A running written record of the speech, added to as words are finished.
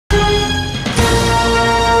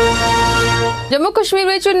जम्मू कश्मीर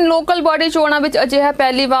विच local body चोणां विच अजिहा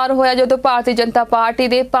पहली बार होया जदों भारतीय जनता पार्टी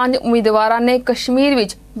के 5 उम्मीदवारां ने कश्मीर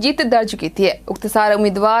विच जीत दर्ज की है। उक्त सारे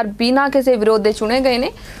उम्मीदवार बिना किसी विरोध के चुने गए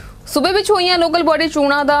ने। सूबे विच होईयां लोकल बॉडी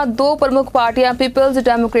चोणां दा 2 प्रमुख पार्टियां पीपल्स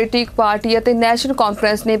डेमोक्रेटिक पार्टी और नैशनल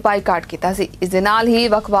कॉन्फ्रेंस ने बाईकाट किया। इस दे नाल ही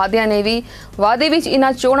वखवादियां ने भी वादे विच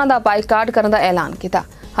इन्हां चोणां दा बाईकाट करने का ऐलान किया।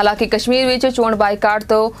 हालांकि कश्मीर विच चोण बाईकाट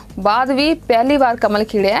तो बाद भी पहली बार कमल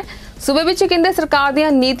खिड़िया है। सूबे विच केंद्र सरकार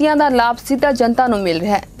दीयां नीतियां दा लाभ सीधा जनता नूं मिल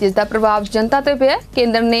रहा है, जिसका प्रभाव जनता ते पिया।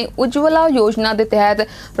 केंद्र ने उज्जवला योजना के तहत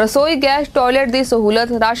रसोई गैस टॉयलेट की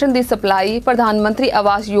सहूलत, राशन की सप्लाई, प्रधानमंत्री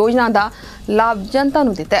आवास योजना का लाभ जनता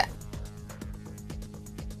नूं दिता है।